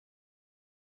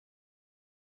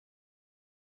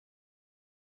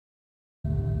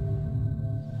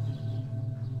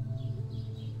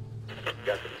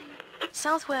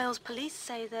South Wales police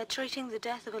say they're treating the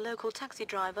death of a local taxi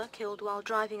driver killed while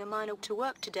driving a minor to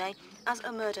work today as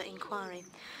a murder inquiry.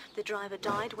 The driver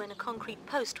died when a concrete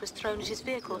post was thrown at his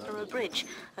vehicle from a bridge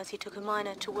as he took a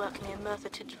minor to work near Merthyr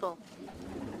Tydfil.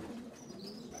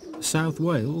 South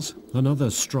Wales,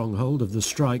 another stronghold of the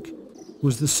strike,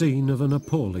 was the scene of an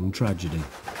appalling tragedy.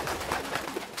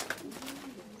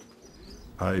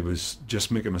 I was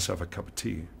just making myself a cup of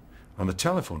tea and the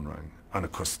telephone rang. And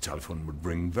of course the telephone would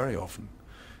ring very often,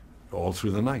 all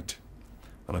through the night.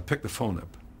 And I picked the phone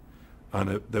up,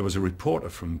 and there was a reporter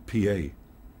from PA,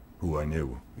 who I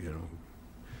knew, you know,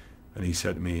 and he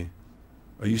said to me,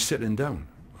 "Are you sitting down?"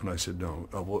 And I said, "No."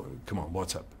 "Oh, come on,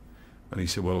 what's up?" And he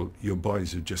said, "Well, your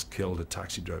boys have just killed a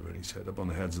taxi driver," he said, "up on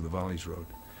the Heads of the Valleys Road."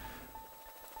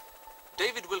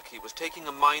 David Wilkie was taking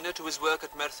a miner to his work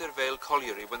at Merthyr Vale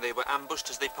Colliery when they were ambushed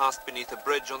as they passed beneath a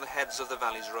bridge on the Heads of the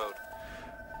Valleys Road.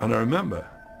 And I remember,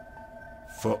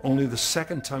 for only the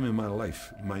second time in my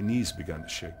life, my knees began to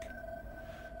shake.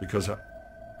 Because I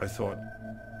thought,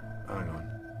 hang on,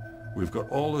 we've got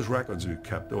all those records we've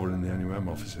kept over in the NUM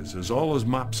offices. There's all those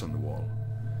maps on the wall.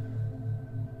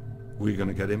 We're going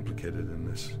to get implicated in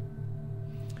this.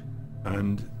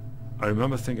 And I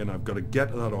remember thinking, I've got to get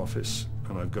to that office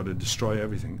and I've got to destroy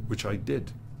everything, which I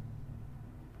did.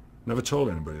 Never told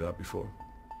anybody that before.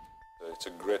 It's a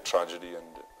great tragedy and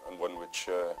one which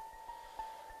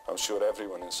I'm sure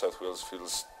everyone in South Wales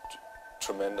feels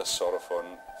tremendous sorrow for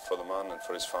the man and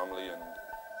for his family. And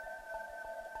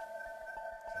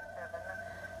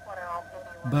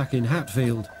Back in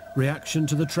Hatfield, reaction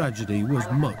to the tragedy was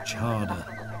much harder.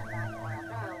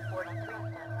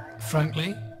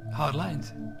 Frankly, hard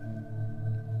lines.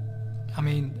 I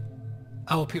mean,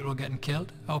 our people were getting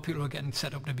killed, our people were getting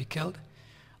set up to be killed.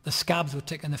 The scabs were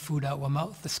taking the food out of our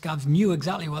mouth. The scabs knew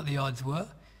exactly what the odds were.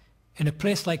 In a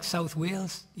place like South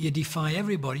Wales, you defy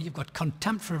everybody, you've got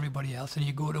contempt for everybody else, and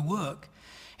you go to work,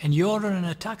 and you're running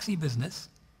a taxi business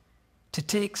to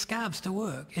take scabs to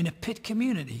work in a pit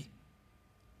community.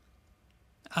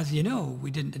 As you know,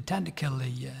 we didn't intend to kill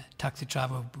the taxi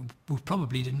driver, we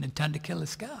probably didn't intend to kill the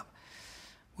scab.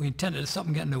 We intended to stop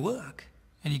him getting to work,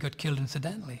 and he got killed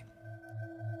incidentally.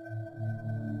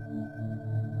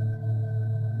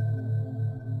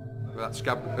 That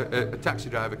scab, a taxi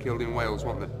driver killed in Wales,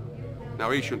 wasn't there? Now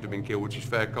he shouldn't have been killed, which is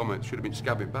fair comment. Should have been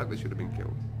scabbing back, they should have been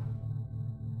killed.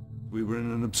 We were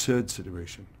in an absurd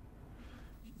situation.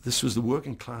 This was the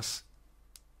working class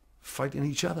fighting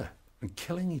each other and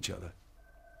killing each other.